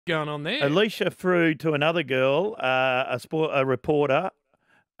going on there. Alicia threw to another girl, a reporter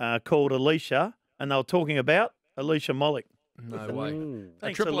called Alicia, and they were talking about Alicia Mollick. No way.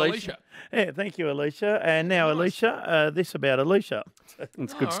 Thanks, triple Alicia. Yeah, thank you, Alicia. And now, Nice. Alicia, this about Alicia.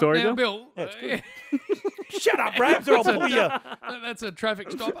 That's a good story, now, Bill. Bill. Shut up, Rabs, or I'll pull you. That's a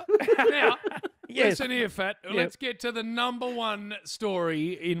traffic stopper. Now, Yes. listen here, Fat. Let's get to the #1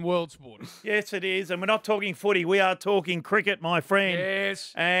 story in world sport. Yes, it is. And we're not talking footy. We are talking cricket, my friend.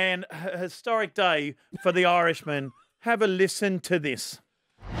 Yes. And a historic day for the Irishmen. Have a listen to this.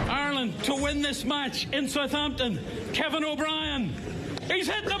 Ireland to win this match in Southampton. Kevin O'Brien. He's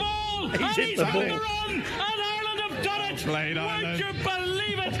hit the ball. He's hit the on ball. the run. And Ireland have done it. Played Would Ireland. you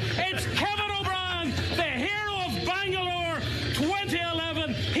believe it? It's Kevin O'Brien, the hero of Bangalore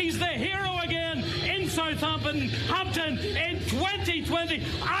 2011. He's the hero again in Southampton in 2020.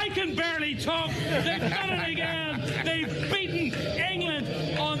 I can barely talk. They've done it again. They've beaten England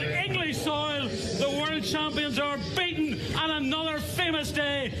on English soil. The world champions are beaten on another famous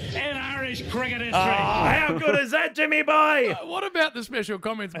day in Irish cricket history. Oh, how good is that, Jimmy boy? What about the special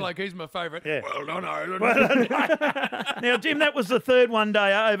comments bloke? He's my favourite. Yeah. Well done, Ireland. Now, Jim, that was the third one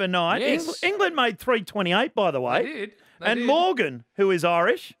day overnight. Yes. England made 328, by the way. They did. And did. Morgan, who is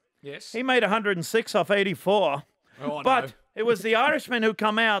Irish, Yes. he made 106 off 84. Oh, I But know. it was the Irishmen who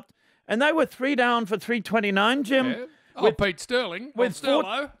come out, and they were 3 down for 329, Jim. Yeah. Oh, Pete Sterling. With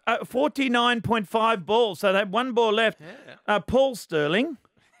Sterlo. 49.5 balls, so they had one ball left. Paul Sterling,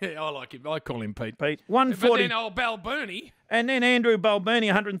 Yeah, I like him. I call him Pete. Pete, But 140, then old Balburney. and then Andrew Balburney,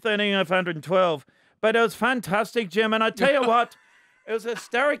 113 off 112. But it was fantastic, Jim, and I tell you what, it was a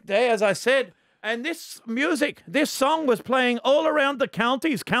historic day, as I said. And this music, this song was playing all around the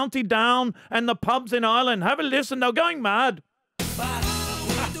counties, County Down and the pubs in Ireland. Have a listen, they're going mad.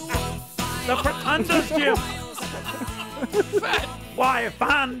 The Pretenders, Jim. Why I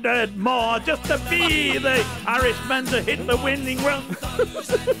found it more just to be the Irishman to hit the winning run.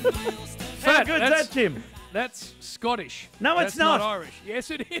 How good's that, Jim? That's Scottish. No, That's it's not. Irish. Yes,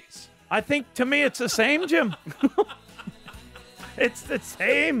 it is. I think to me it's the same, Jim. It's the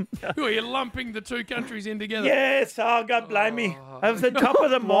same. Who are you lumping the two countries in together? Yes, oh, God blame me. It was the top of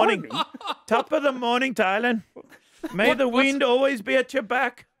the morning. Top of the morning, Thailand. May the wind always be at your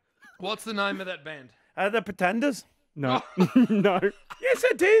back. What's the name of that band? The Pretenders? No. No. Yes,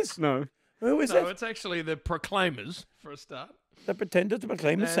 it is. No. Who is No, it? it's actually the Proclaimers for a start. The Pretenders, the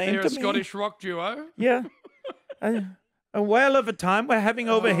Proclaimers, same They're to a me. Scottish rock duo. Yeah. A whale of a time we're having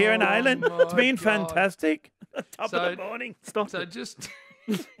over here in Ireland. It's my been God. fantastic. Top So- of the morning. Stop So it. just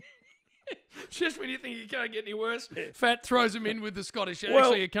when you think you can't get any worse, Fat throws them in with the Scottish. Well-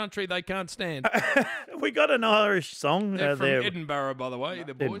 Actually, a country they can't stand. We got an Irish song They're from there. Edinburgh, by the way,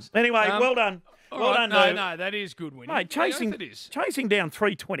 the boys. Anyway, well done. All Well right, done, no, that is good winning. Mate, Yes, chasing, it is. chasing down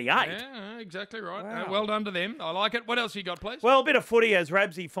 328. Yeah, exactly right. Wow. Well done to them. I like it. What else you got, please? Well, a bit of footy as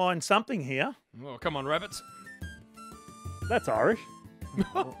Rabsy finds something here. Oh, come on, rabbits. That's Irish.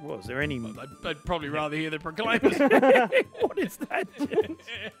 Was there any... They'd probably rather hear the Proclaimers. What is that? It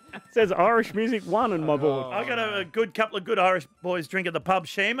says Irish Music 1 on my board. I got a good couple of good Irish boys drink at the pub,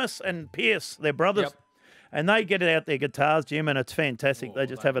 Seamus and Pierce, they're brothers. Yep. And they get out their guitars, Jim, and it's fantastic. Oh, they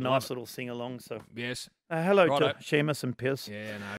just they have a love nice it. little sing-along. So Yes. hello Righto. to Seamus and Pierce. Yeah, no.